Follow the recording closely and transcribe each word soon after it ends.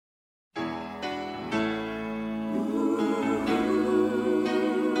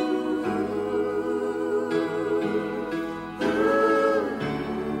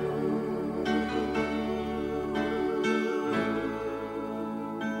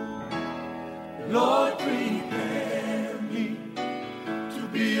Lord, prepare me to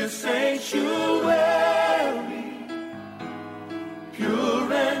be a sanctuary,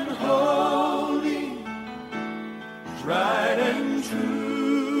 pure and holy, tried and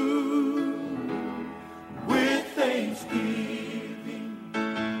true. With thanksgiving,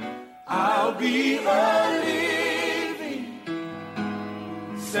 I'll be a living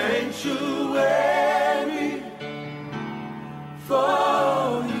sanctuary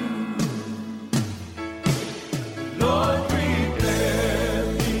for you. Lord, prepare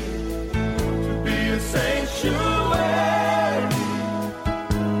me to be a sanctuary,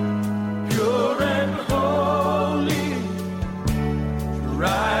 pure and holy,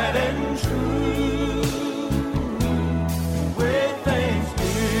 right and true. With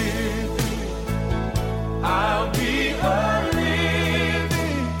thanksgiving, I'll be a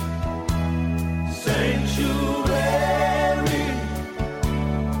living sanctuary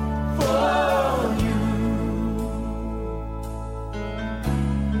for you.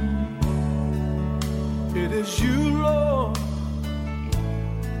 It is you, Lord,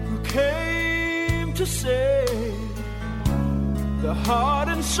 who came to save the heart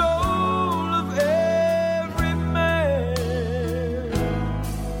and soul of every man.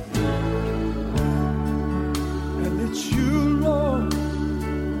 And it's you, Lord,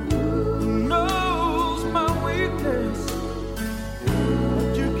 who knows my weakness,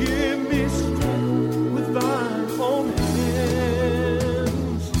 but you give me strength with thine own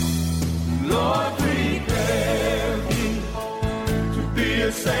hands. Lord, prepare me to be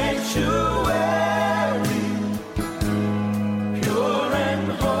a sanctuary, pure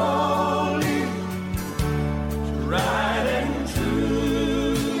and holy, tried and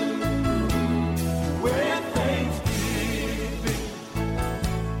true. With thanksgiving,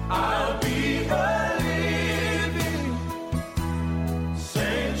 I'll be a living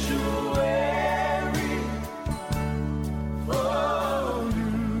sanctuary for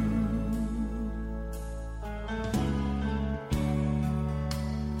you.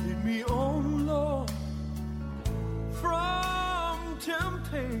 Keep me on, Lord, from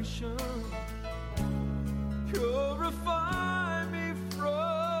temptation. Purify me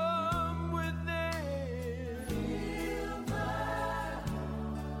from within.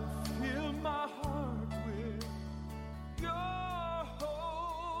 Fill my heart with your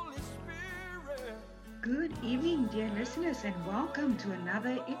Holy Spirit. Good evening, dear listeners, and welcome to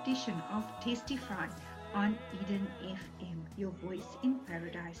another edition of Testify on Eden FM, your voice in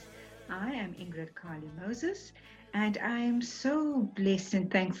paradise. I am Ingrid Carly Moses, and I am so blessed and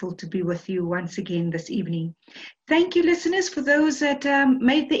thankful to be with you once again this evening. Thank you, listeners, for those that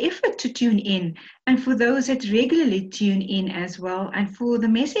made the effort to tune in, and for those that regularly tune in as well, and for the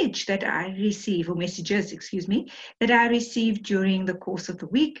message that I receive, or messages, excuse me, that I receive during the course of the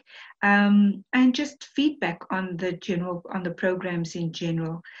week, and just feedback on the programs in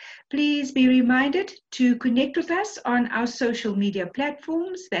general. Please be reminded to connect with us on our social media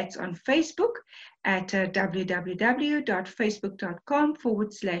platforms. That's on Facebook at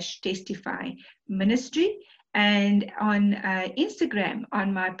www.facebook.com/Testify Ministry, and on Instagram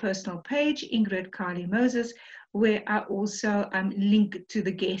on my personal page, Ingrid Carly Moses, where I also link to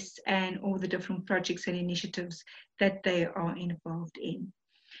the guests and all the different projects and initiatives that they are involved in.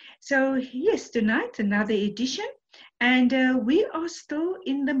 So yes, tonight another edition, and we are still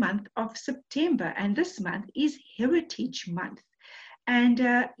in the month of September, and this month is Heritage Month. And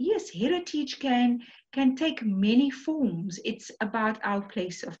yes, heritage can take many forms. It's about our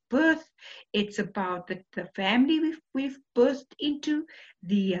place of birth. It's about the family we've birthed into,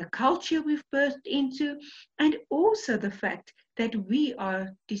 the culture we've birthed into, and also the fact that we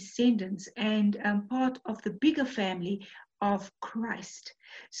are descendants and part of the bigger family of Christ.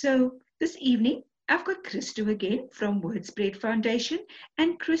 So this evening, I've got Christo again from Wordspread Foundation,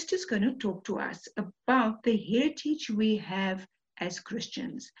 and Christo's going to talk to us about the heritage we have as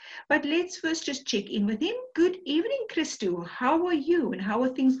Christians. But let's first just check in with him. Good evening, Christo. How are you, and how are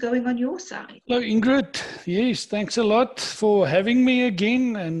things going on your side? Hello, Ingrid. Yes, thanks a lot for having me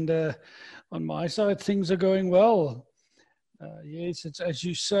again. And on my side, things are going well. Yes, it's as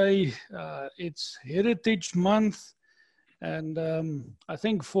you say, it's Heritage Month. And I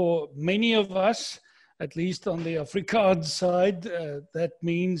think for many of us, at least on the Afrikaans side, that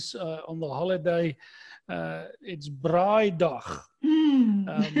means on the holiday, it's Braaidag.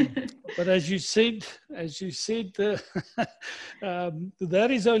 But as you said,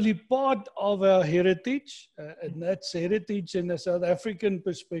 that is only part of our heritage, and that's heritage in a South African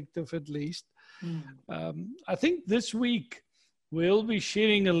perspective, at least. I think this week we'll be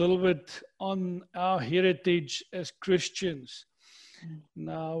sharing a little bit on our heritage as Christians.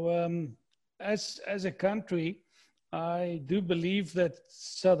 Now, as a country, I do believe that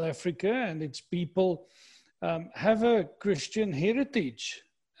South Africa and its people have a Christian heritage,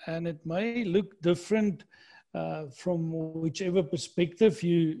 and it may look different from whichever perspective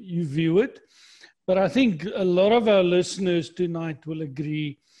you view it. But I think a lot of our listeners tonight will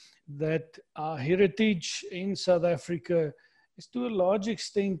agree that our heritage in South Africa is to a large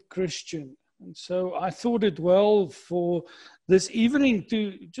extent Christian. And so I thought it well for this evening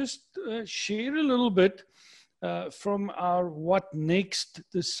to just share a little bit from our What Next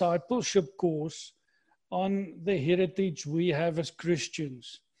discipleship course on the heritage we have as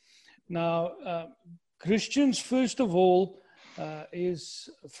Christians. Now, Christians, first of all, is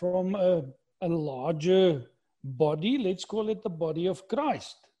from a larger body. Let's call it the body of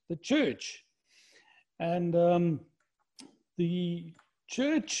Christ, the church. And the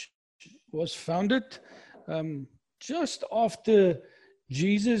church was founded just after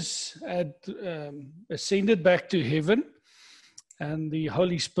Jesus had ascended back to heaven, and the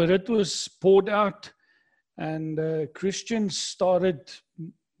Holy Spirit was poured out, and Christians started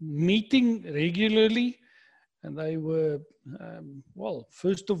meeting regularly, and they were, well,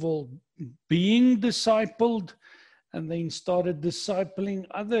 first of all, being discipled, and then started discipling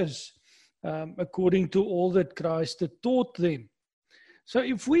others according to all that Christ had taught them. So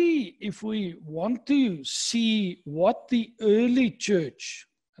if we want to see what the early church,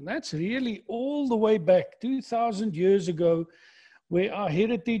 and that's really all the way back 2,000 years ago, where our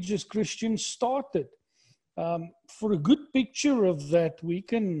heritage as Christians started. For a good picture of that, we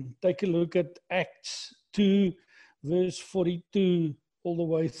can take a look at Acts 2, verse 42, all the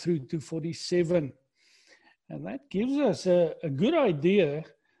way through to 47. And that gives us a good idea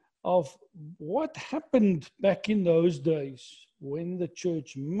of what happened back in those days when the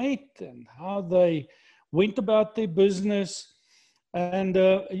church met and how they went about their business. And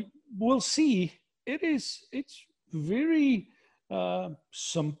we'll see it's very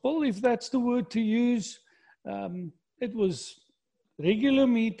simple, if that's the word to use. It was regular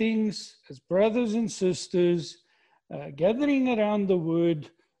meetings as brothers and sisters gathering around the word.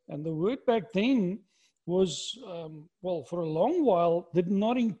 And the word back then was, well, for a long while, did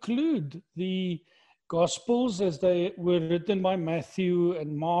not include the Gospels as they were written by Matthew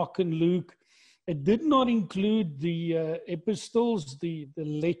and Mark and Luke. It did not include the epistles, the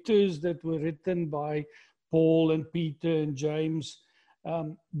letters that were written by Paul and Peter and James.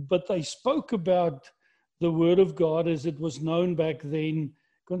 But they spoke about the Word of God as it was known back then,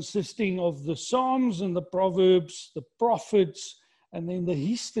 consisting of the Psalms and the Proverbs, the prophets, and then the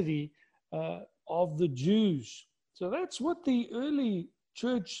history of the Jews. So that's what the early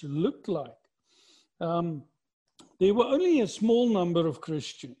church looked like. There were only a small number of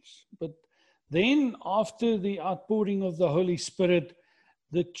Christians, but then after the outpouring of the Holy Spirit,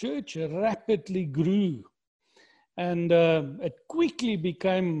 the church rapidly grew, and it quickly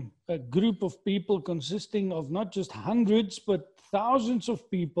became a group of people consisting of not just hundreds, but thousands of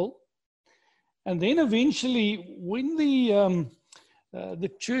people. And then eventually, when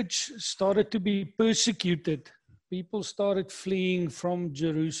the church started to be persecuted, people started fleeing from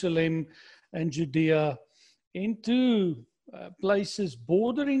Jerusalem and Judea into places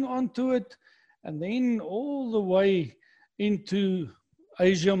bordering onto it, and then all the way into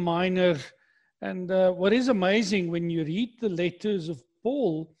Asia Minor. And what is amazing, when you read the letters of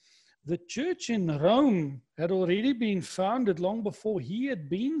Paul, the church in Rome had already been founded long before he had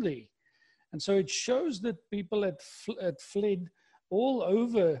been there. And so it shows that people had fled all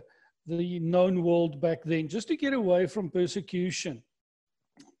over the known world back then, just to get away from persecution.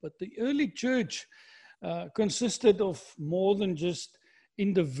 But the early church consisted of more than just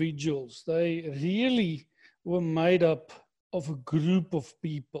individuals. They really were made up of a group of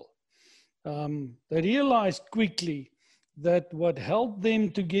people. They realized quickly that what held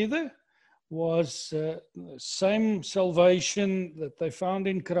them together was the same salvation that they found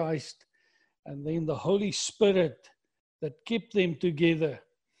in Christ, and then the Holy Spirit that kept them together.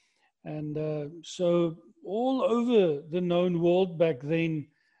 And so all over the known world back then,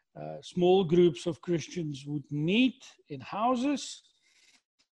 small groups of Christians would meet in houses.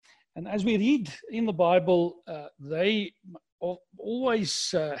 And as we read in the Bible, they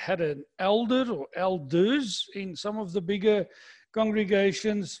always had an elder or elders in some of the bigger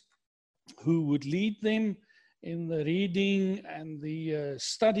congregations who would lead them in the reading and the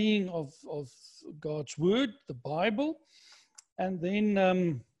studying of God's Word, the Bible, and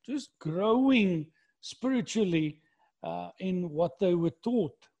then just growing spiritually in what they were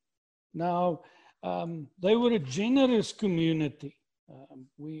taught. Now, they were a generous community.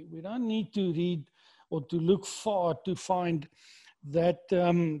 We don't need to read or to look far to find that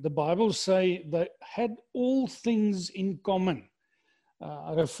the Bible say they had all things in common.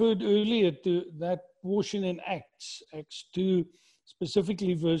 I referred earlier to that portion in Acts 2,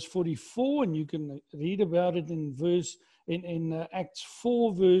 specifically verse 44, and you can read about it in Acts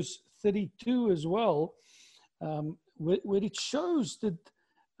 4, verse 32 as well, where it shows that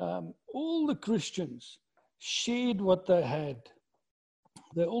all the Christians shared what they had.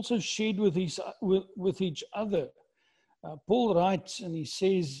 They also shared with each other. Paul writes and he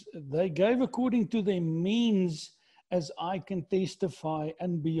says, they gave according to their means, as I can testify,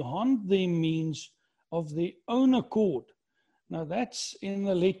 and beyond their means of their own accord. Now that's in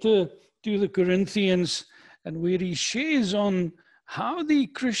the letter to the Corinthians, and where he shares on how the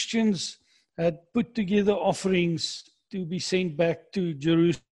Christians had put together offerings to be sent back to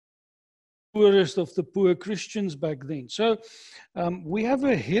Jerusalem, poorest of the poor Christians back then. So we have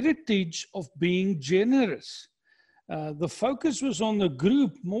a heritage of being generous. The focus was on the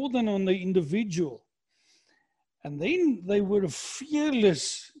group more than on the individual. And then they were a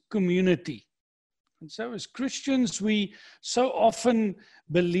fearless community. And so as Christians, we so often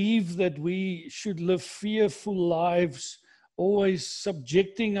believe that we should live fearful lives, always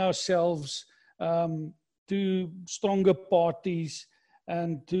subjecting ourselves to stronger parties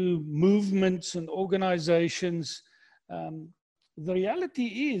and to movements and organizations. The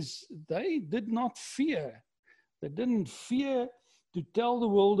reality is they did not fear. They didn't fear to tell the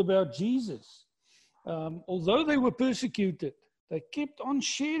world about Jesus. Although they were persecuted, they kept on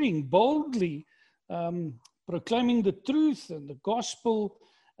sharing boldly, proclaiming the truth and the gospel,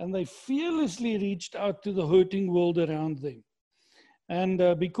 and they fearlessly reached out to the hurting world around them.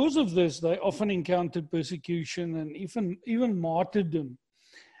 And because of this, they often encountered persecution and even martyrdom.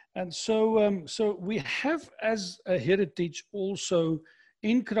 And so we have as a heritage also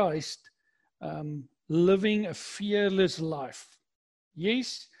in Christ living a fearless life.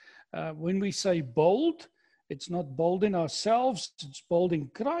 Yes, when we say bold, it's not bold in ourselves, it's bold in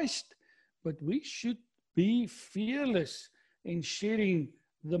Christ, but we should be fearless in sharing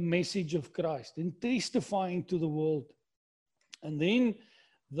the message of Christ, in testifying to the world. And then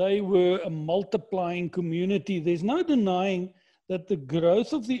they were a multiplying community. There's no denying that the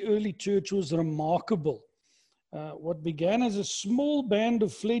growth of the early church was remarkable. What began as a small band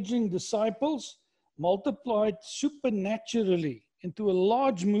of fledgling disciples multiplied supernaturally into a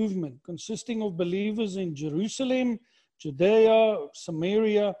large movement consisting of believers in Jerusalem, Judea,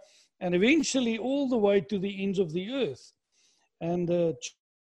 Samaria, and eventually all the way to the ends of the earth. And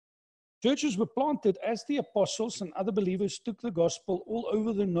churches were planted as the apostles and other believers took the gospel all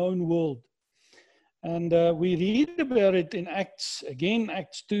over the known world. And we read about it in Acts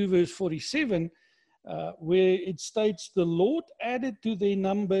 2, verse 47, where it states, the Lord added to their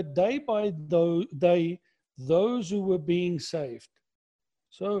number day by day those who were being saved.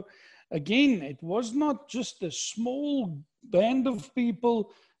 So again, it was not just a small band of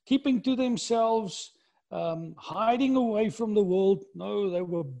people keeping to themselves, hiding away from the world. No, they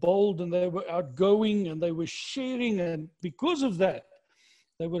were bold and they were outgoing and they were sharing. And because of that,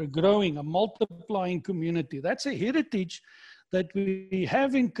 they were growing, a multiplying community. That's a heritage that we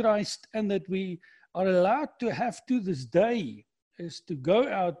have in Christ and that we are allowed to have to this day, is to go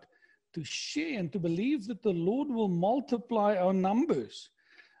out to share and to believe that the Lord will multiply our numbers.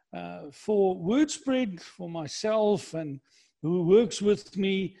 For Wordspread, for myself and who works with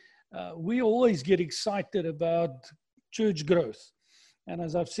me, we always get excited about church growth. And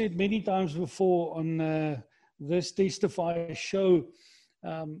as I've said many times before on this Testify show,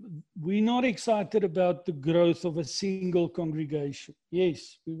 we're not excited about the growth of a single congregation.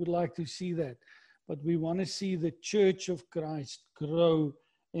 Yes, we would like to see that, but we want to see the Church of Christ grow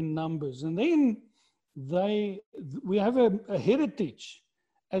in numbers. And then we have a heritage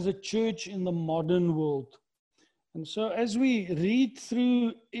as a church in the modern world. And so as we read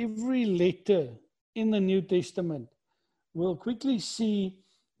through every letter in the New Testament, we'll quickly see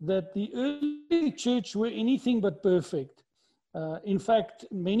that the early church were anything but perfect. In fact,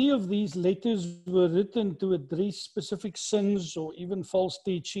 many of these letters were written to address specific sins or even false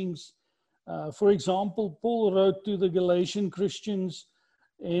teachings. For example, Paul wrote to the Galatian Christians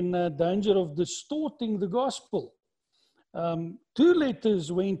in danger of distorting the gospel. 2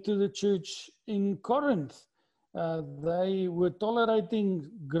 letters went to the church in Corinth. They were tolerating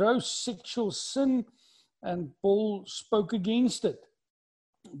gross sexual sin, and Paul spoke against it.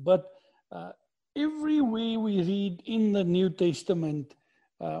 But everywhere we read in the New Testament,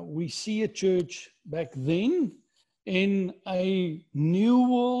 we see a church back then in a new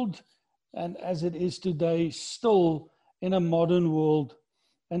world, and as it is today, still in a modern world.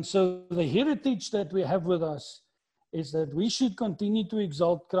 And so the heritage that we have with us is that we should continue to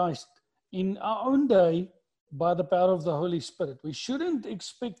exalt Christ in our own day by the power of the Holy Spirit. We shouldn't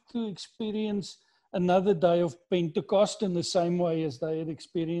expect to experience another day of Pentecost in the same way as they had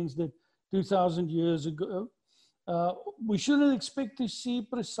experienced it 2,000 years ago. We shouldn't expect to see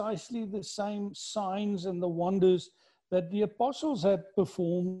precisely the same signs and the wonders that the apostles had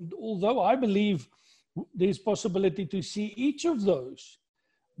performed, although I believe there's possibility to see each of those.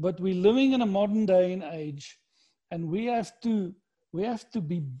 But we're living in a modern day and age, and we have to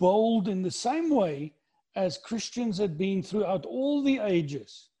be bold in the same way as Christians had been throughout all the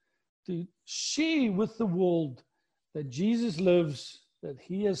ages, to share with the world that Jesus lives, that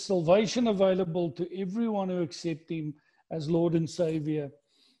he has salvation available to everyone who accepts him as Lord and Savior,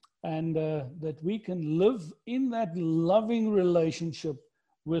 and that we can live in that loving relationship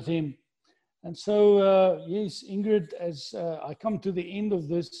with him. And so, yes, Ingrid, as I come to the end of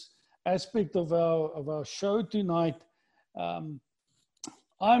this aspect of our show tonight,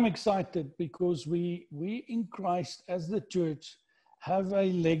 I'm excited because we in Christ as the church have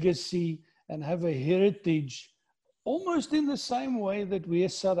a legacy and have a heritage almost in the same way that we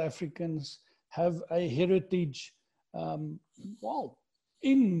as South Africans have a heritage, well,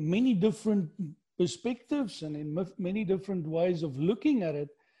 in many different perspectives and in many different ways of looking at it,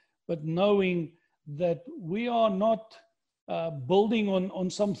 but knowing that we are not building on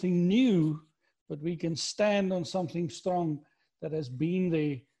something new, but we can stand on something strong that has been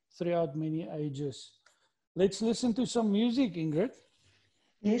there throughout many ages. Let's listen to some music, Ingrid.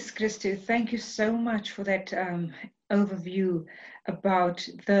 Yes, Christo, thank you so much for that overview about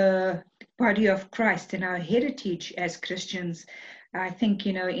the body of Christ and our heritage as Christians. I think,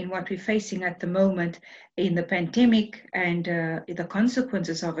 in what we're facing at the moment in the pandemic and the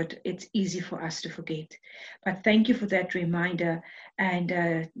consequences of it, it's easy for us to forget. But thank you for that reminder.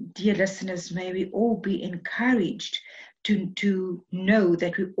 And dear listeners, may we all be encouraged to know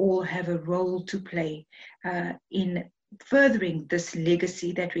that we all have a role to play in furthering this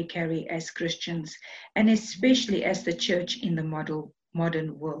legacy that we carry as Christians, and especially as the church in the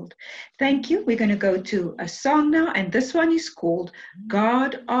modern world. Thank you. We're going to go to a song now, and this one is called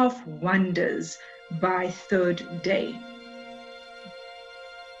God of Wonders by Third Day.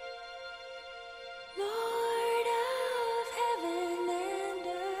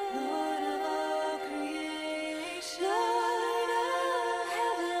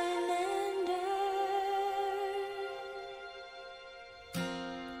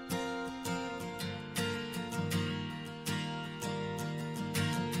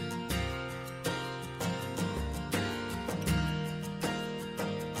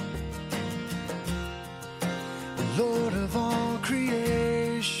 Lord of all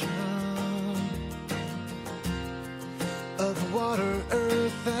creation, of water,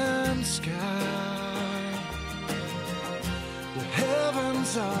 earth, and sky. The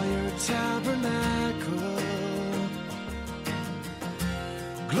heavens are your tabernacle.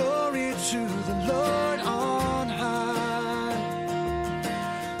 Glory to the Lord on high.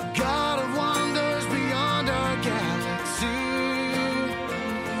 God of wonders beyond our galaxy.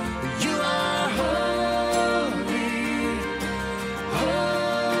 You are holy.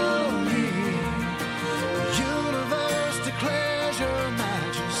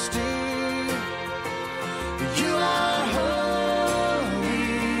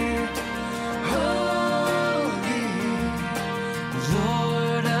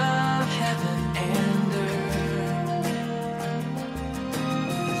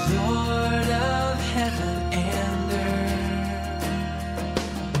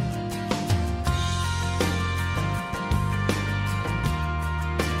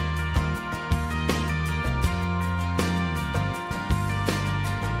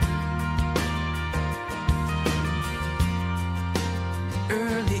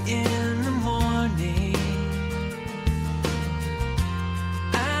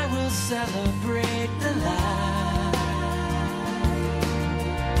 Celebrate the light.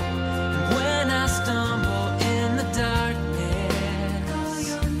 When I stumble in the darkness, call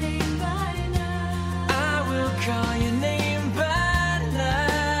your name by night. I will call your name by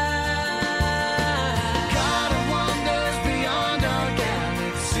night. God of wonders beyond our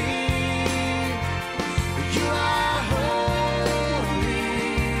galaxy, you are holy,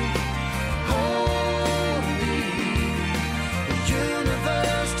 holy. The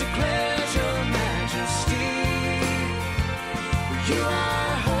universe declares your majesty.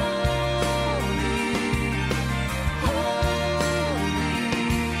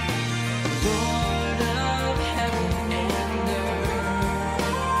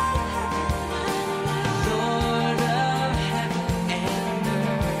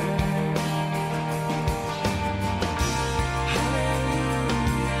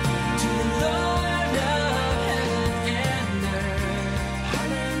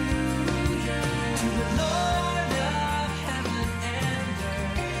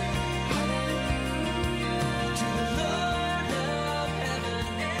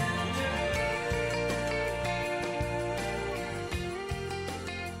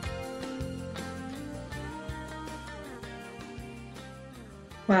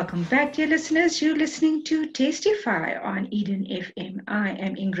 Welcome back, dear listeners. You're listening to Testify on Eden FM. I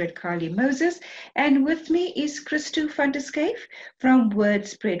am Ingrid Carly Moses, and with me is Christo van der Skeef from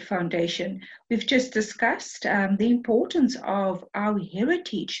Wordspread Foundation. We've just discussed the importance of our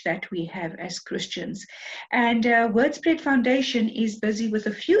heritage that we have as Christians. And Wordspread Foundation is busy with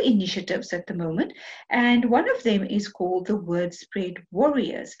a few initiatives at the moment, and one of them is called the Wordspread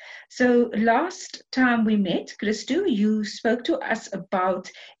Warriors. So last time we met, Christo, you spoke to us about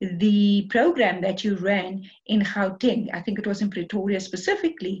the program that you ran in Gauteng, I think it was in Pretoria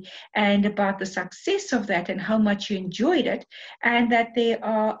specifically, and about the success of that and how much you enjoyed it, and that there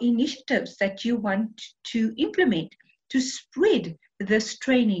are initiatives that you want to implement to spread this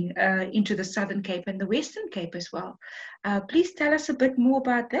training into the Southern Cape and the Western Cape as well. Please tell us a bit more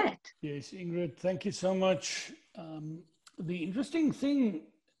about that. Yes, Ingrid, thank you so much. The interesting thing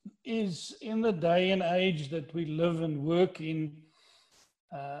is, in the day and age that we live and work in,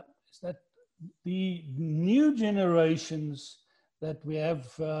 is that the new generations that we have,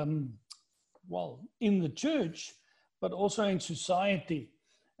 well, in the church, but also in society.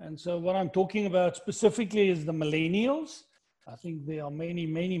 And so what I'm talking about specifically is the millennials. I think there are many,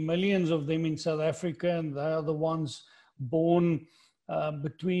 many millions of them in South Africa, and they are the ones born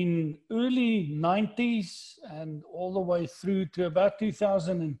between early 90s and all the way through to about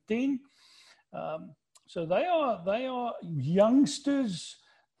 2010. So they are youngsters,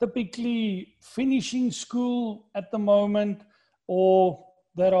 typically finishing school at the moment, or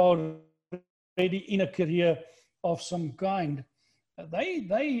that are already in a career of some kind.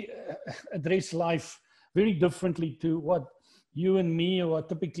 They address life very differently to what you and me, or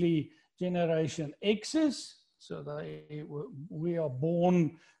typically Generation X's. So we are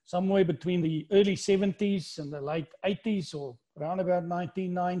born somewhere between the early 70s and the late 80s, or around about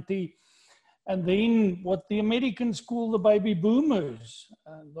 1990. And then what the Americans call the baby boomers.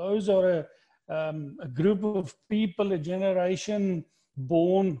 Those are a group of people, a generation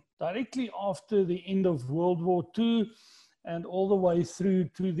born directly after the end of World War II and all the way through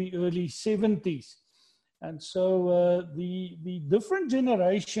to the early 70s. And so the different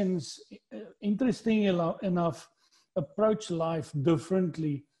generations, interesting enough, approach life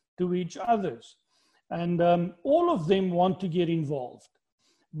differently to each other's. And all of them want to get involved.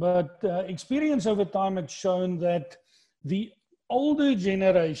 But experience over time had shown that the older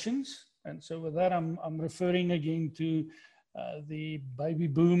generations, and so with that I'm referring again to the baby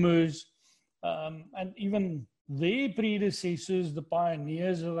boomers, and even their predecessors, the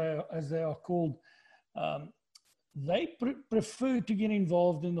pioneers as they are called, they prefer to get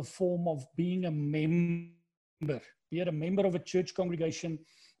involved in the form of being a member, be it a member of a church congregation,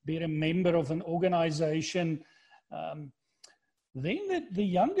 be it a member of an organization. Then the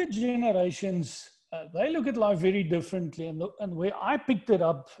younger generations, they look at life very differently. And where I picked it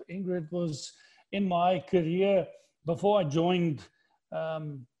up, Ingrid, was in my career before I joined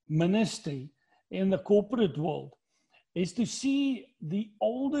ministry in the corporate world, is to see the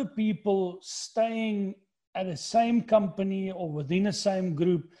older people staying at the same company or within the same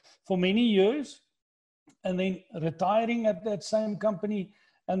group for many years, and then retiring at that same company.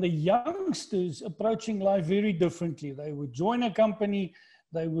 And the youngsters approaching life very differently. They would join a company,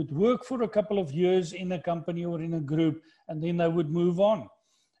 they would work for a couple of years in a company or in a group, and then they would move on.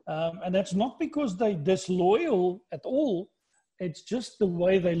 And that's not because they're disloyal at all. It's just the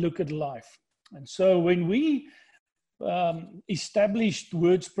way they look at life. And so when we established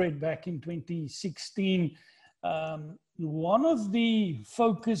Wordspread back in 2016, one of the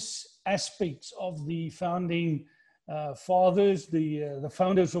focus aspects of the founding fathers, the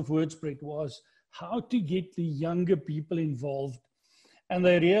founders of Wordspread, was how to get the younger people involved. And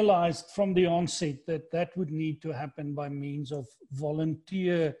they realized from the onset that that would need to happen by means of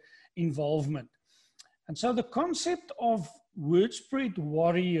volunteer involvement. And so the concept of Wordspread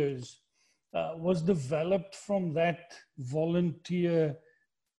Warriors was developed from that volunteer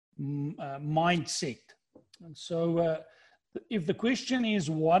mindset. And so if the question is,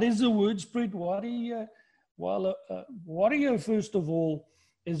 what is a Wordspread warrior? Well, a warrior, first of all,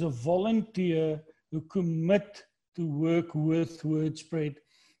 is a volunteer who commit to work with Wordspread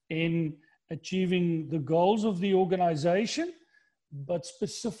in achieving the goals of the organization, but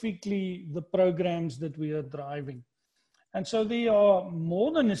specifically the programs that we are driving. And so there are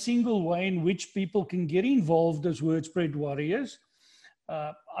more than a single way in which people can get involved as Wordspread warriors.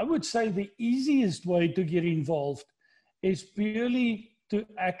 I would say the easiest way to get involved is purely to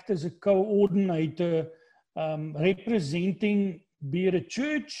act as a coordinator, representing, be it a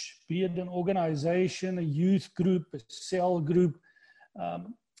church, be it an organization, a youth group, a cell group,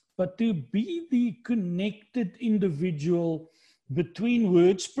 but to be the connected individual between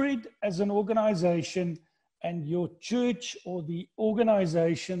Wordspread as an organization and your church or the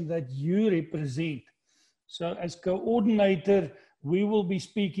organization that you represent. So as coordinator, we will be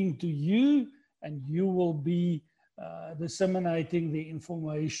speaking to you, and you will be disseminating the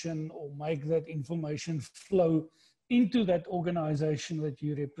information or make that information flow into that organization that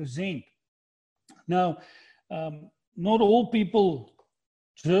you represent. Now, not all people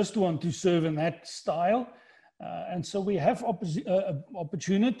just want to serve in that style. And so we have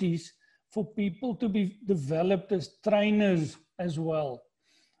opportunities for people to be developed as trainers as well.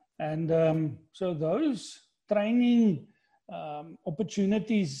 And so those training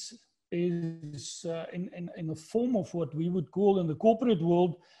opportunities is in the form of what we would call in the corporate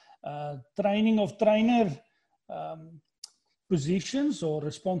world, training of trainer positions or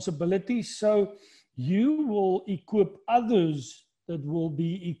responsibilities. So you will equip others that will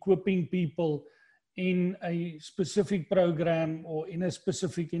be equipping people in a specific program or in a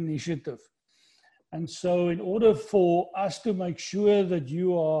specific initiative. And so in order for us to make sure that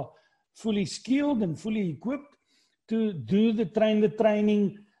you are fully skilled and fully equipped to do the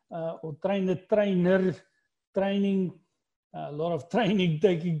training or train the trainer training, a lot of training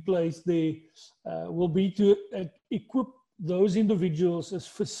taking place there, will be to equip those individuals as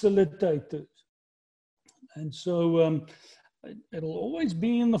facilitators. And so it'll always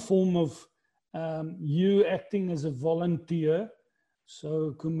be in the form of you acting as a volunteer,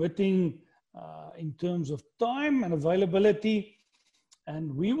 so committing in terms of time and availability,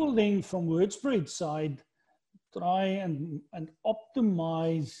 and we will then from Wordspread side try and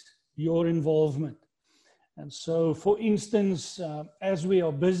optimize your involvement. And so, for instance, as we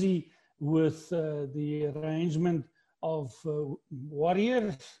are busy with the arrangement of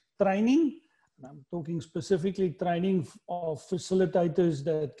warrior training, and I'm talking specifically training of facilitators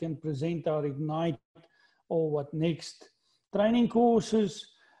that can present our Ignite or what next training courses,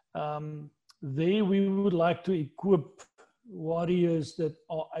 there we would like to equip warriors that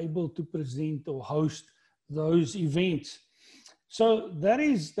are able to present or host those events. So that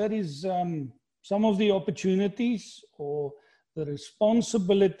is some of the opportunities or the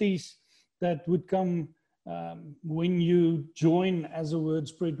responsibilities that would come when you join as a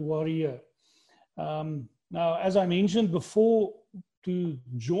Wordspread warrior. Now, as I mentioned before, to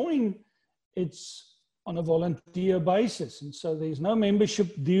join, it's on a volunteer basis. And so there's no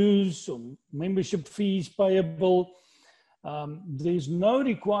membership dues or membership fees payable. There's no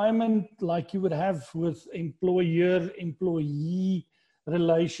requirement like you would have with employer-employee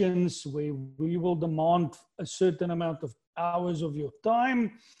relations, where we will demand a certain amount of hours of your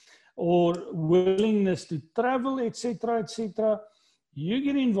time or willingness to travel, etc., etc. You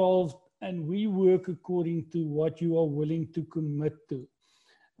get involved and we work according to what you are willing to commit to.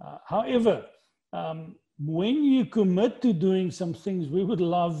 However, when you commit to doing some things, we would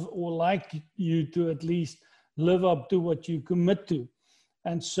love or like you to at least live up to what you commit to.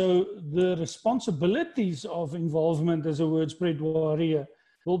 And so the responsibilities of involvement as a Wordspread warrior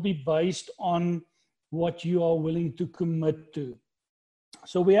will be based on what you are willing to commit to.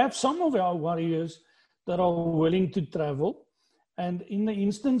 So we have some of our warriors that are willing to travel. And in the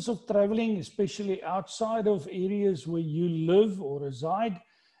instance of traveling, especially outside of areas where you live or reside,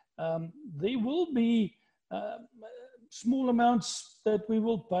 there will be small amounts that we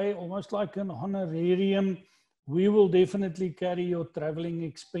will pay, almost like an honorarium. We will definitely carry your traveling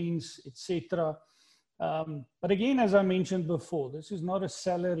expense, etc. But again, as I mentioned before, this is not a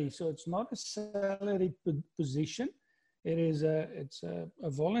salary, so it's not a salaried position. It's a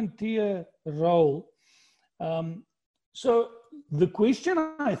volunteer role. So the question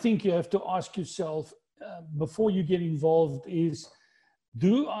I think you have to ask yourself before you get involved is,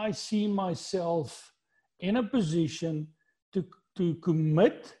 do I see myself in a position to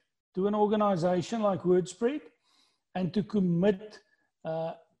commit to an organization like Wordspread, and to commit,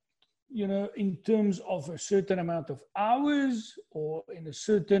 in terms of a certain amount of hours or in a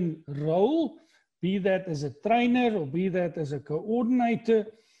certain role, be that as a trainer or be that as a coordinator.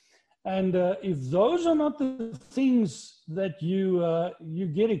 And if those are not the things that you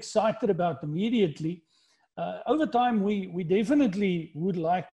get excited about immediately, over time we definitely would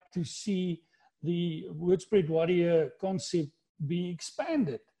like to see the Wordspread warrior concept be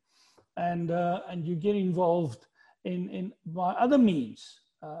expanded, and you get involved in by other means.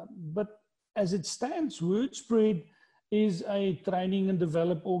 But as it stands, Wordspread is a training and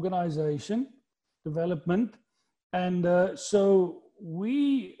development, and so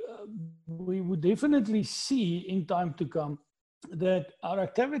we would definitely see in time to come that our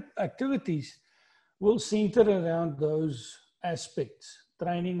activities will center around those aspects,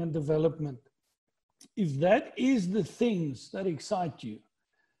 training and development. if that is the things that excite you,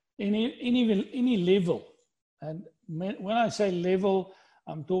 any level, and when I say level,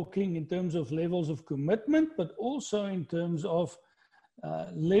 I'm talking in terms of levels of commitment, but also in terms of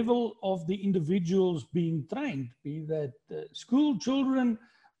level of the individuals being trained, be that school children,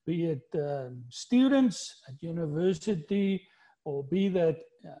 be it students at university, or be that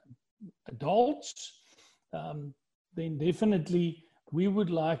adults, then definitely we would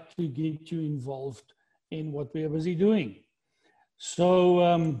like to get you involved in what we are busy doing. So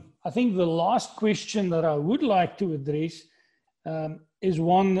I think the last question that I would like to address is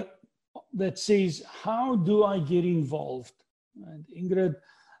one that says, how do I get involved? And Ingrid,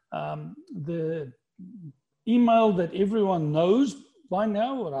 the email that everyone knows by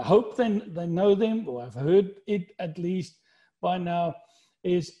now, or I hope they know them, or I've heard it at least by now,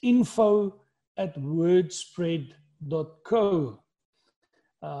 is info@wordspread.co.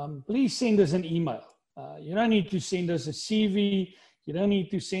 Please send us an email. You don't need to send us a CV. You don't need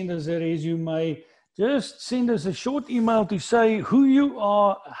to send us a resume. Just send us a short email to say who you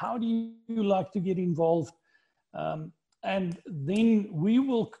are, how do you like to get involved, and then we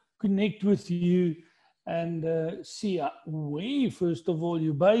will connect with you and see where, first of all,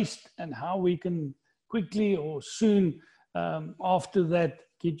 you're based and how we can quickly or soon after that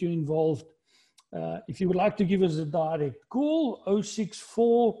get you involved. If you would like to give us a direct call,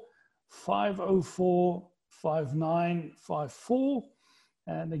 064 504 5954.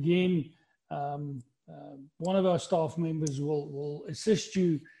 And again, one of our staff members will assist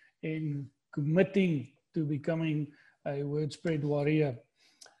you in committing to becoming a Wordspread warrior.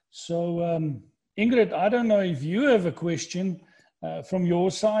 So, Ingrid, I don't know if you have a question from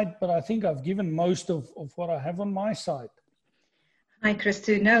your side, but I think I've given most of what I have on my side. Hi,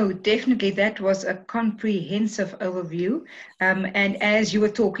 Christo. No, definitely that was a comprehensive overview. And as you were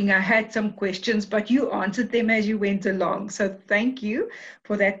talking, I had some questions, but you answered them as you went along. So thank you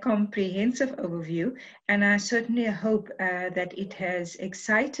for that comprehensive overview. And I certainly hope that it has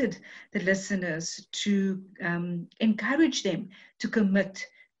excited the listeners to encourage them to commit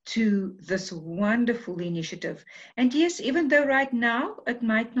to this wonderful initiative. And yes, even though right now it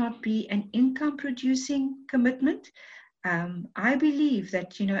might not be an income producing commitment, I believe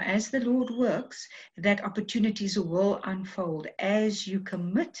that, as the Lord works, that opportunities will unfold as you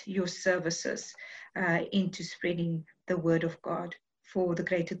commit your services into spreading the word of God for the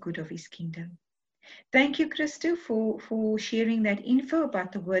greater good of his kingdom. Thank you, Christo, for sharing that info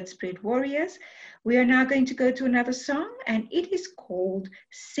about the Wordspread Warriors. We are now going to go to another song, and it is called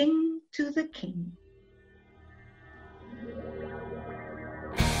Sing to the King.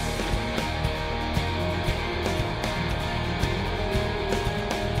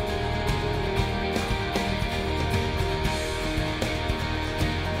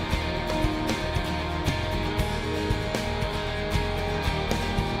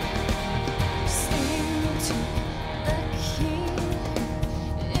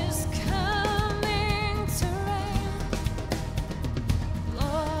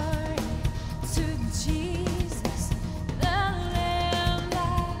 Jesus, the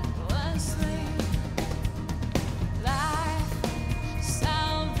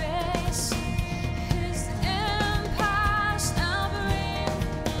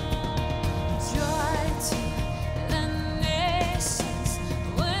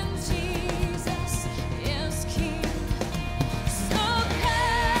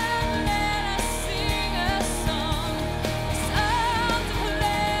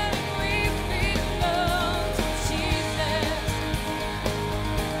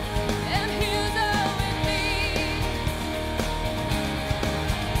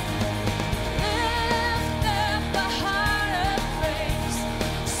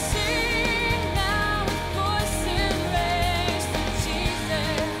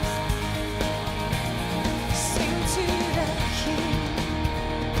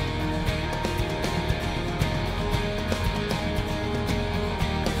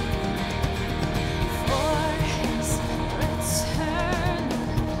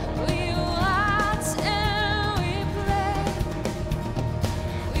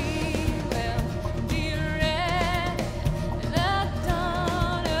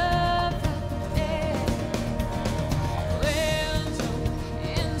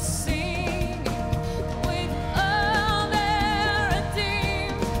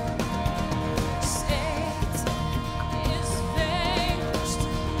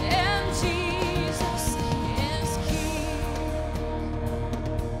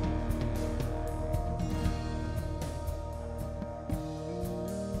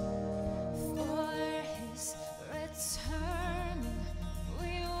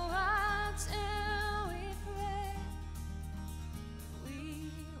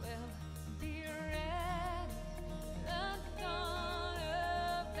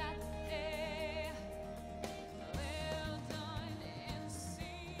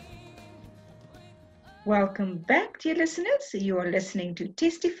Welcome back, dear listeners. You are listening to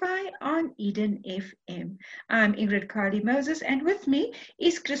Testify on Eden FM. I'm Ingrid Carly Moses, and with me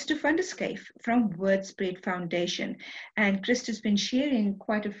is Christo van der Schuyf from Wordspread Foundation. And Christo's been sharing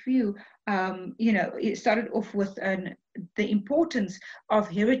quite a few. It started off with the importance of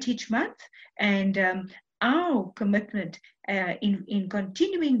Heritage Month and our commitment in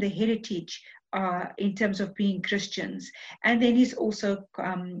continuing the heritage in terms of being Christians. And then he's also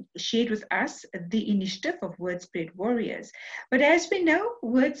shared with us the initiative of Wordspread Warriors. But as we know,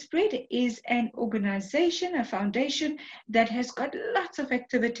 Wordspread is an organization, a foundation that has got lots of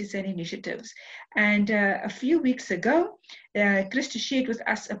activities and initiatives. And a few weeks ago, Christo shared with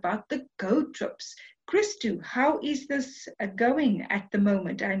us about the Go Trips. Christo, how is this going at the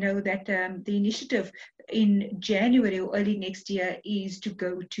moment? I know that the initiative in January or early next year is to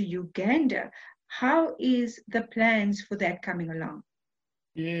go to Uganda. How is the plans for that coming along?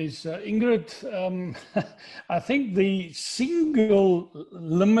 Yes, Ingrid, I think the single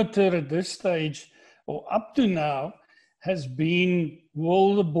limiter at this stage, or up to now, has been,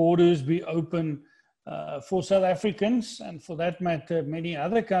 will the borders be open for South Africans, and for that matter, many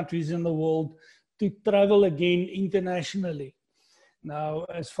other countries in the world, to travel again internationally. Now,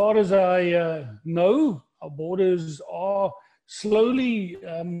 as far as I know, our borders are slowly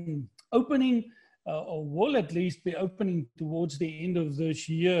opening, or will at least be opening towards the end of this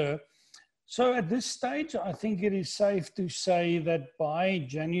year. So at this stage, I think it is safe to say that by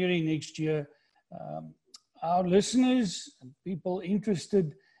January next year, our listeners and people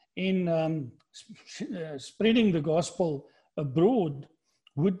interested in spreading the gospel abroad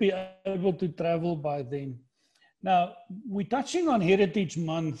would be able to travel by then. Now, we're touching on Heritage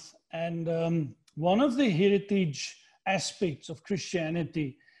Month, and one of the heritage aspects of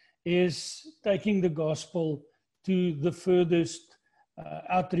Christianity is taking the gospel to the furthest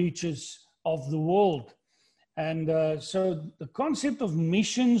outreaches of the world. And so the concept of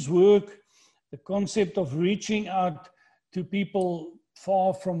missions work, the concept of reaching out to people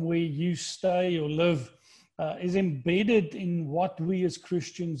far from where you stay or live, is embedded in what we as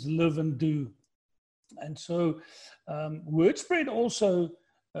Christians live and do. And so Wordspread also,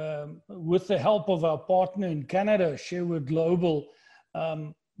 with the help of our partner in Canada, Sherwood Global,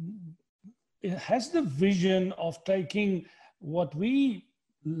 it has the vision of taking what we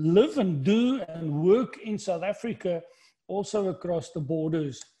live and do and work in South Africa also across the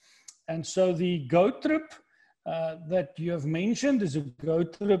borders. And so the Go Trip that you have mentioned is a Go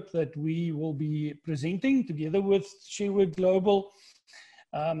Trip that we will be presenting together with Sherwood Global.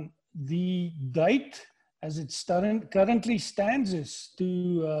 The date as it currently stands is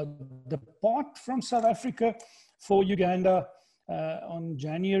to depart from South Africa for Uganda on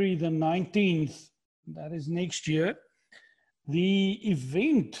January the 19th, that is next year. The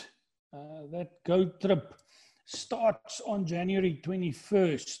event, that Go Trip, starts on January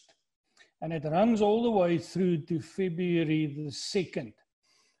 21st, and it runs all the way through to February the 2nd.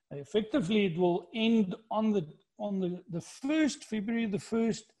 Effectively, it will end on the 1st, February the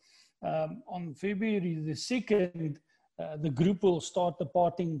 1st. On February the 2nd, the group will start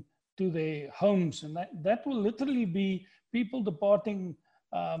departing to their homes, and that will literally be people departing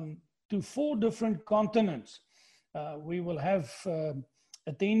to 4 different continents. We will have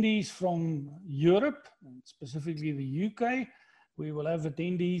attendees from Europe, specifically the UK. We will have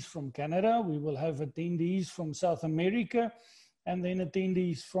attendees from Canada. We will have attendees from South America, and then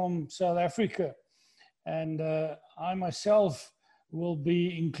attendees from South Africa. And I myself will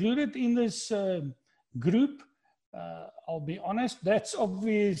be included in this group. I'll be honest, that's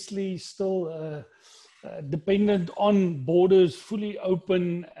obviously still dependent on borders fully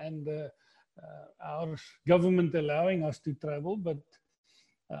open and our government allowing us to travel. But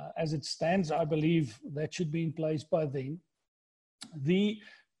as it stands, I believe that should be in place by then. The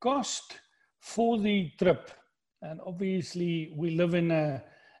cost for the trip, and obviously we live in a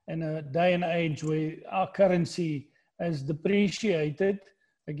day and age where our currency has depreciated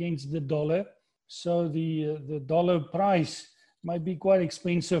against the dollar. So the dollar price might be quite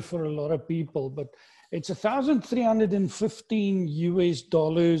expensive for a lot of people, but it's $1,315 US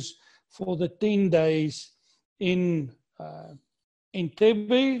for the 10 days in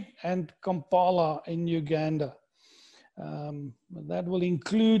Entebbe and Kampala in Uganda. That will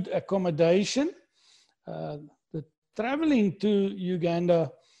include accommodation. The traveling to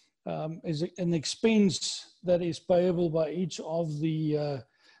Uganda is an expense that is payable by each of the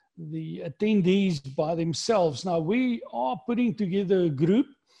attendees by themselves. Now, we are putting together a group.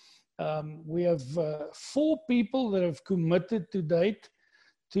 We have 4 people that have committed to date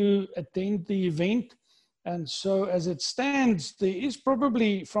to attend the event. And so as it stands, there is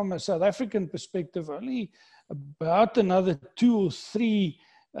probably, from a South African perspective, only about another 2 or 3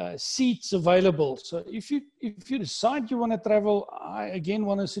 seats available. So if you decide you want to travel, I again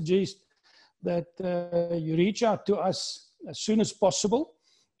want to suggest that you reach out to us as soon as possible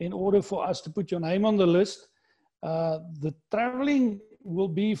in order for us to put your name on the list. The traveling will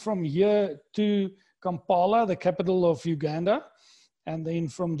be from here to Kampala, the capital of Uganda. And then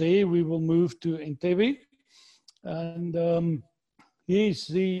from there, we will move to Entebbe. And yes,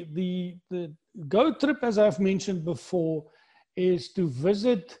 the Go trip, as I've mentioned before, is to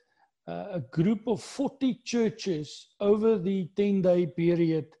visit a group of 40 churches over the 10-day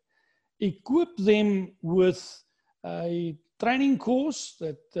period, equip them with a training course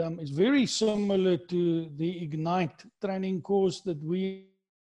that is very similar to the Ignite training course that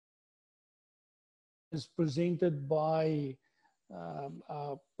is presented by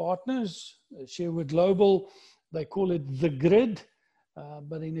our partners, Sherwood Global. They call it The Grid,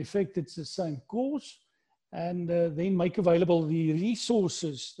 but in effect it's the same course. And then make available the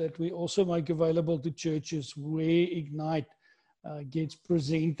resources that we also make available to churches where Ignite gets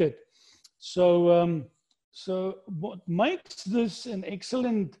presented. So what makes this an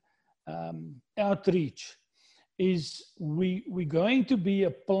excellent outreach is we're going to be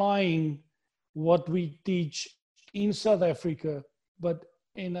applying what we teach in South Africa, but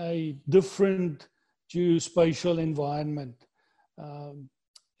in a different geospatial environment.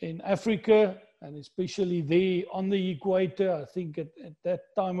 In Africa, and especially there on the equator, I think at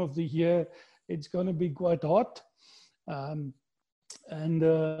that time of the year, it's going to be quite hot. And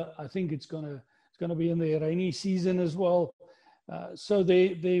I think it's going to be in the rainy season as well. So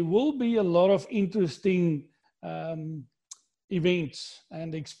there will be a lot of interesting events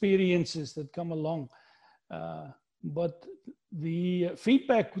and experiences that come along. But the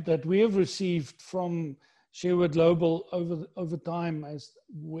feedback that we have received from Sherwood Global over time as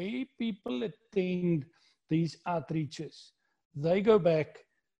where people attend these outreaches, they go back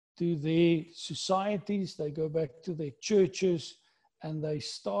to their societies, they go back to their churches, and they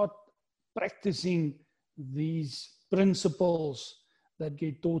start practicing these principles that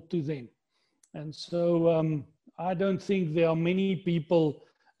get taught to them. And so I don't think there are many people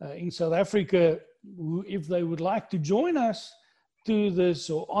in South Africa who, if they would like to join us to this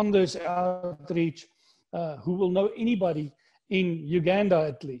or on this outreach, who will know anybody in Uganda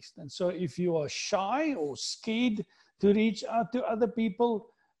at least. And so if you are shy or scared to reach out to other people,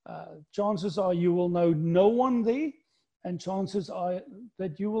 chances are you will know no one there, and chances are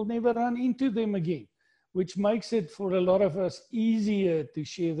that you will never run into them again, which makes it for a lot of us easier to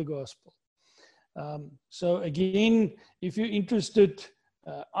share the gospel. So again, if you're interested,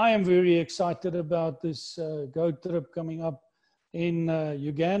 I am very excited about this Go trip coming up in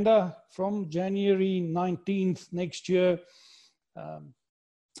Uganda from January 19th next year.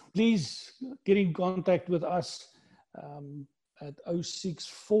 Please get in contact with us at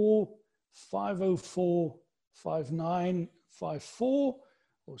 064 504 5954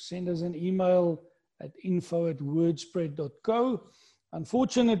 or send us an email at info@wordspread.co.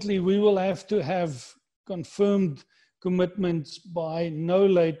 Unfortunately, we will have to have confirmed commitments by no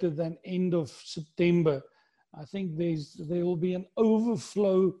later than end of September. I think there will be an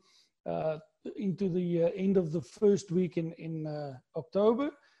overflow into the end of the first week in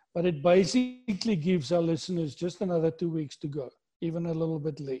October, but it basically gives our listeners just another 2 weeks to go, even a little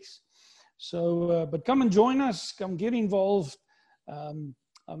bit less. So, but come and join us, come get involved.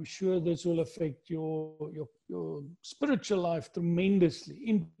 I'm sure this will affect your spiritual life tremendously,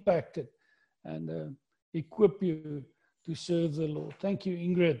 impact it, and equip you to serve the Lord. Thank you,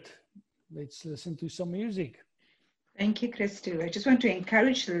 Ingrid. Let's listen to some music. Thank you, Christo. I just want to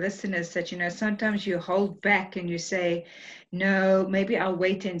encourage the listeners that, sometimes you hold back and you say, no, maybe I'll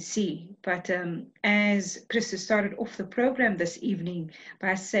wait and see. But as Christo started off the program this evening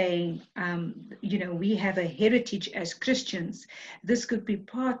by saying, we have a heritage as Christians, this could be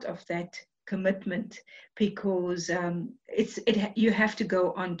part of that commitment, because you have to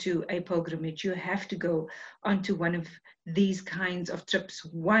go onto a pilgrimage. You have to go onto one of these kinds of trips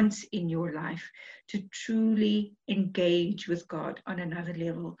once in your life to truly engage with God on another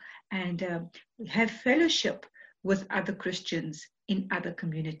level and have fellowship with other Christians in other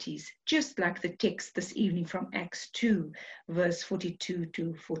communities, just like the text this evening from Acts 2, verse 42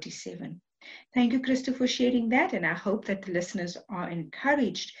 to 47. Thank you, Christo, for sharing that, and I hope that the listeners are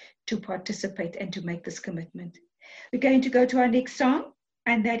encouraged to participate and to make this commitment. We're going to go to our next song,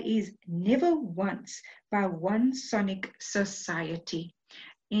 and that is Never Once by One Sonic Society.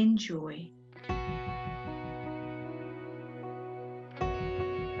 Enjoy.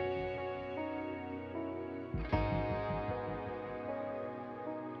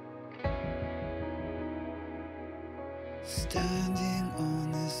 Standing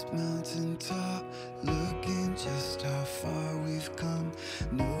on this mountaintop, looking just how far we've come,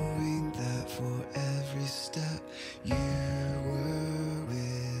 knowing that for every step you were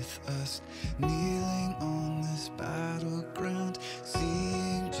with us, kneeling on this battleground,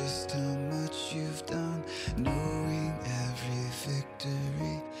 seeing just how much you've done, knowing every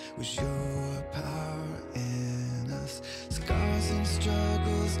victory was your power in us. Scars and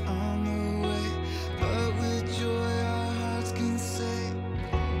struggles on the way, but with joy our hearts can say,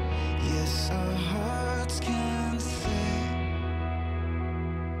 yes, our hearts can say,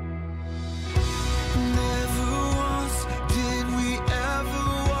 never once did we ever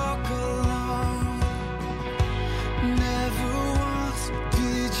walk alone, never once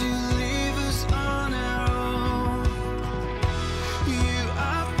did you leave us on our own. You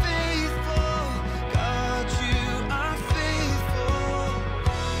are faithful, God, you are faithful.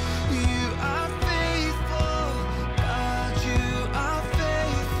 You are faithful, God, you are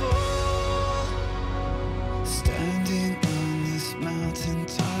faithful. Standing on this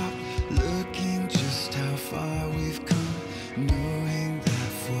mountaintop, looking just how far we've come, knowing that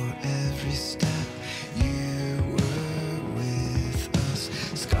for every step you were with us.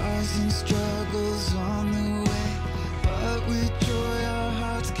 Scars and struggles on the way, but with joy our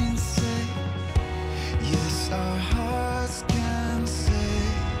hearts can say, yes, our hearts can say,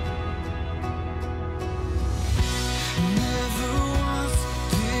 never once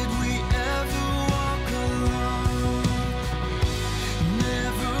did we ever walk alone,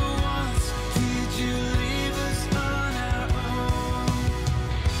 never once did you leave us on our own.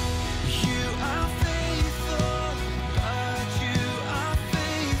 You are faithful, God, you are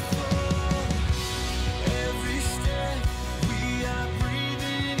faithful. Every step we are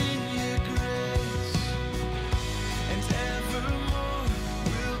breathing in your grace, and evermore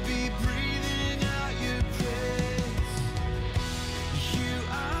we'll be breathing out your praise. You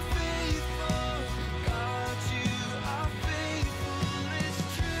are faithful, God, you are faithful, it's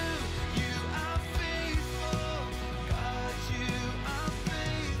true. You are faithful, God, you are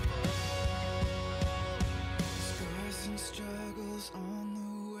faithful. Scars and struggles on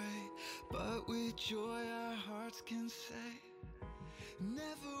the way, but with joy our hearts can say,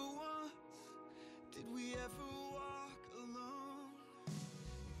 never once did we ever walk alone,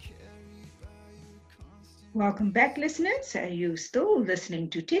 carried by your constant. Welcome back, listeners. You're still listening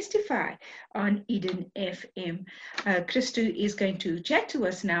to Testify on Eden FM. Christu is going to chat to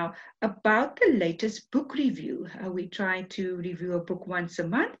us now about the latest book review. We try to review a book once a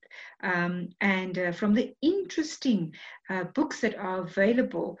month, and from the interesting books that are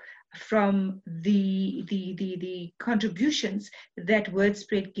available from the contributions that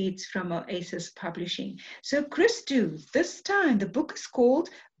Wordspread gets from Oasis Publishing. So, Christu, this time the book is called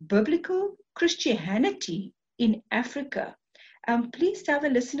Biblical Christianity in Africa. Please tell the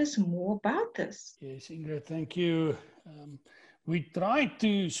listeners more about this. Yes, Ingrid, thank you. We tried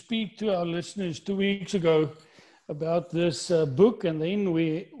to speak to our listeners 2 weeks ago about this book, and then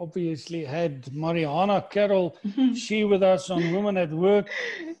we obviously had Mariana Carroll, she with us on Women at Work,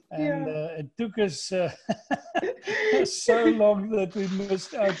 and it took us so long that we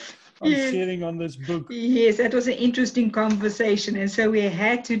missed out on sharing on this book. Yes, that was an interesting conversation, and so we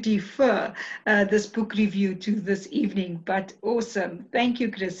had to defer this book review to this evening, but awesome. Thank you,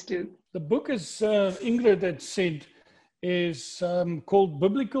 Christu. The book, as Ingrid had said, is called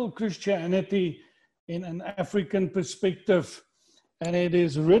Biblical Christianity in an African Perspective, and it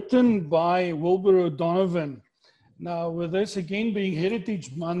is written by Wilbur O'Donovan. Now, with this again being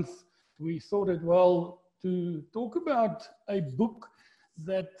Heritage Month, we thought it well to talk about a book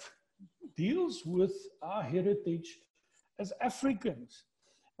that deals with our heritage as Africans.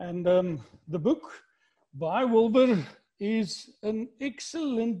 And the book by Wilbur is an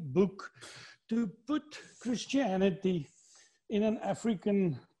excellent book to put Christianity in an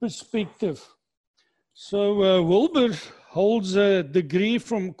African perspective. So Wilbur holds a degree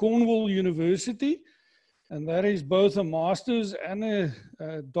from Cornwall University, and that is both a master's and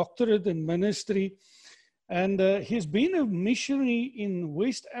a doctorate in ministry. And he's been a missionary in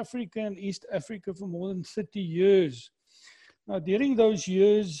West Africa and East Africa for more than 30 years. Now, during those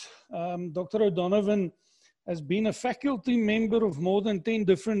years, Dr. O'Donovan has been a faculty member of more than 10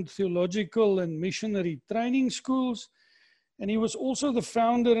 different theological and missionary training schools. And he was also the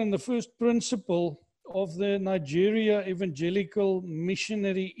founder and the first principal of the Nigeria Evangelical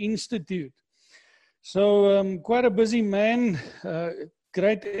Missionary Institute. So quite a busy man,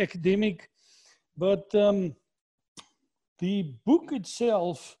 great academic, but the book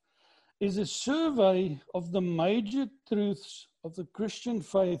itself is a survey of the major truths of the Christian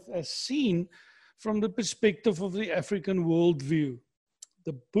faith as seen from the perspective of the African worldview.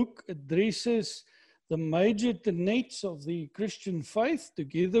 The book addresses the major tenets of the Christian faith,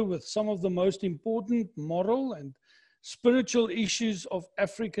 together with some of the most important moral and spiritual issues of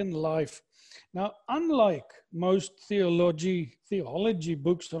African life. Now, unlike most theology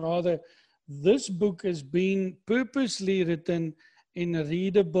books, rather, this book has been purposely written in a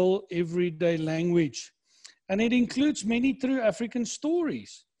readable, everyday language, and it includes many true African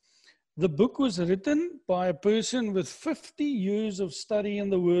stories. The book was written by a person with 50 years of study in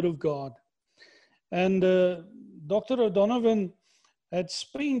the Word of God. And Dr. O'Donovan had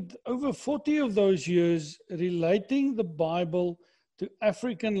spent over 40 of those years relating the Bible to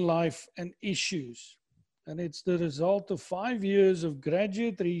African life and issues. And it's the result of 5 years of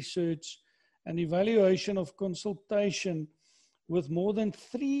graduate research and evaluation of consultation with more than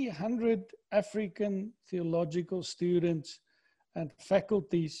 300 African theological students and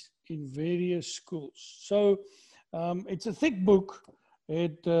faculties in various schools. So it's a thick book.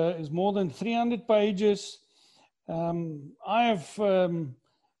 It is more than 300 pages. I have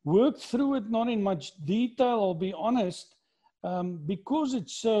worked through it, not in much detail, I'll be honest, because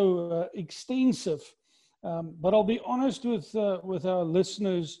it's so extensive. But I'll be honest with our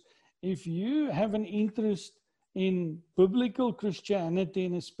listeners, if you have an interest in biblical Christianity,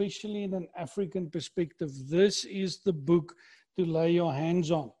 and especially in an African perspective, this is the book to lay your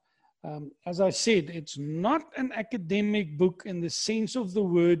hands on. As I said, it's not an academic book in the sense of the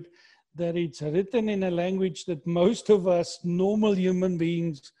word, that it's written in a language that most of us normal human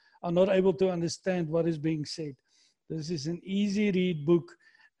beings are not able to understand what is being said. This is an easy read book,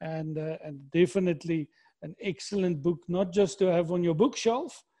 and definitely an excellent book, not just to have on your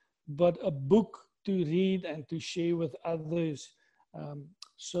bookshelf, but a book to read and to share with others.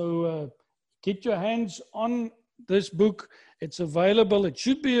 So get your hands on this book. It's available, it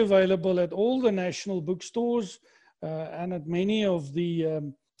should be available at all the national bookstores and at many of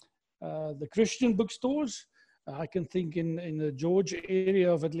the Christian bookstores. I can think in the George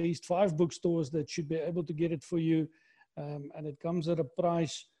area of at least 5 bookstores that should be able to get it for you. And it comes at a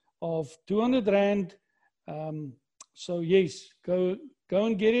price of 200 Rand. So yes, go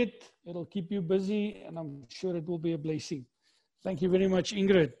and get it. It'll keep you busy, and I'm sure it will be a blessing. Thank you very much,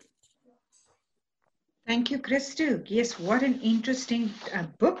 Ingrid. Thank you, Christo. Yes, what an interesting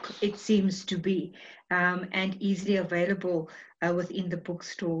book it seems to be, and easily available within the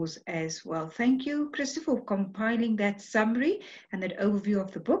bookstores as well. Thank you, Christo, for compiling that summary and that overview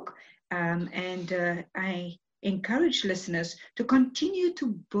of the book. I encourage listeners to continue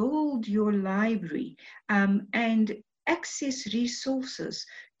to build your library and access resources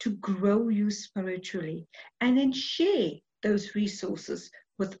to grow you spiritually, and then share those resources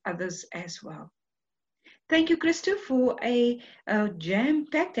with others as well. Thank you, Christo, for a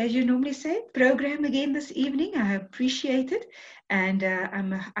jam-packed, as you normally say, program again this evening. I appreciate it, and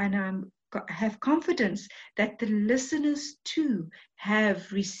I have confidence that the listeners too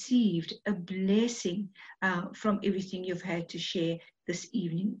have received a blessing from everything you've had to share this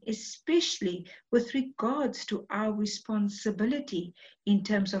evening, especially with regards to our responsibility in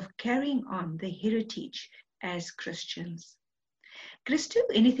terms of carrying on the heritage as Christians. Christo,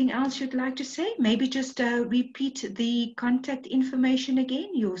 anything else you'd like to say? Maybe just repeat the contact information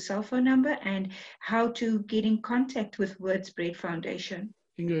again, your cell phone number, and how to get in contact with Wordspread Foundation.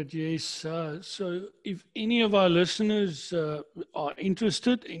 Ingrid, yes. So if any of our listeners are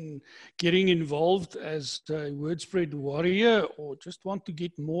interested in getting involved as a Wordspread warrior, or just want to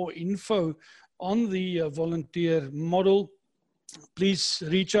get more info on the volunteer model, please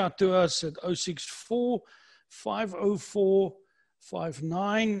reach out to us at 064 504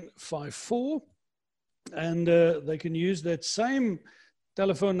 5954, and they can use that same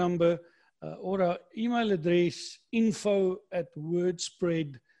telephone number or our email address,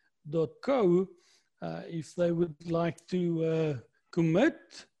 info@wordspread.co, if they would like to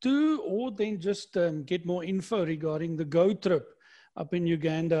commit to, or then just get more info regarding the Go trip up in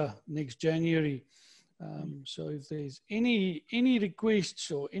Uganda next January. So if there's any requests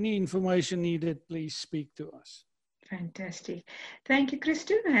or any information needed, please speak to us. Fantastic. Thank you,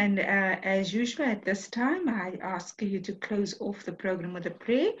 Christo. And as usual at this time, I ask you to close off the program with a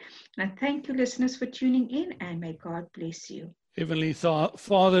prayer. And thank you, listeners, for tuning in, and may God bless you. Heavenly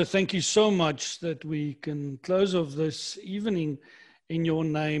Father, thank you so much that we can close off this evening in your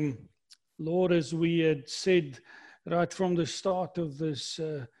name. Lord, as we had said right from the start of this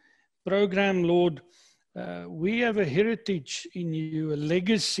program, Lord, we have a heritage in you, a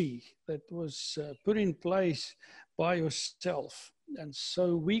legacy that was put in place by yourself. And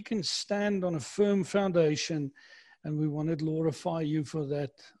so we can stand on a firm foundation and we want to glorify you for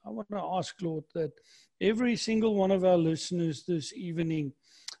that. I want to ask, Lord, that every single one of our listeners this evening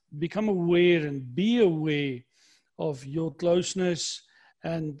become aware and be aware of your closeness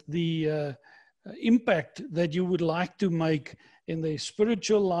and the impact that you would like to make in their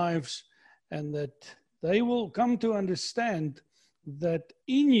spiritual lives, and that they will come to understand that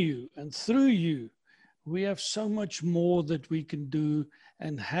in you and through you, we have so much more that we can do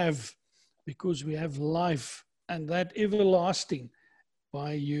and have, because we have life and that everlasting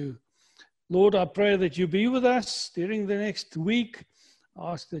by you. Lord, I pray that you be with us during the next week.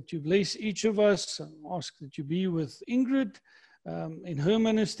 I ask that you bless each of us. I ask that you be with Ingrid in her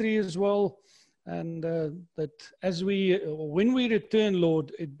ministry as well. And that when we return,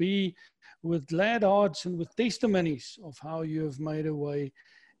 Lord, it be with glad hearts and with testimonies of how you have made a way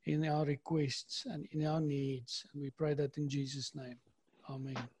in our requests and in our needs. And we pray that in Jesus' name.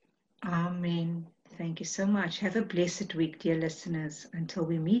 Amen. Amen. Thank you so much. Have a blessed week, dear listeners. Until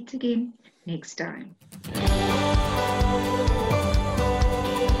we meet again next time.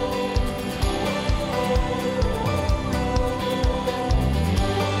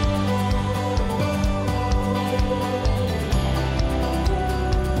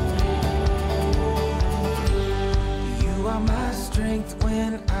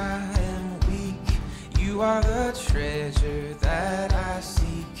 When I am weak, you are the treasure that I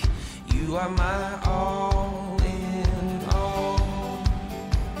seek. You are my all in all.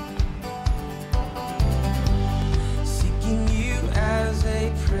 Seeking you as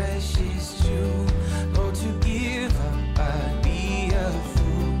a precious jewel. Lord, to give up, I'd be a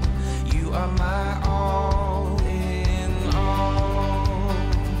fool. You are my all in all.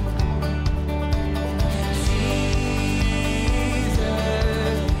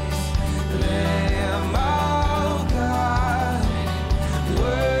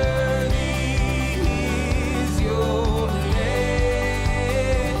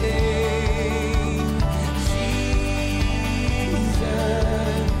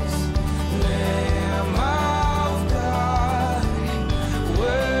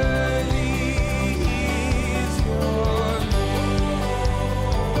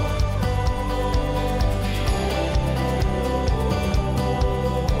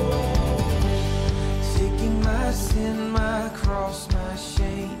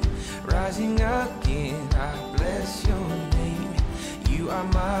 Rising again, I bless your name. You are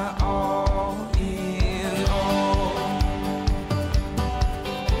my all.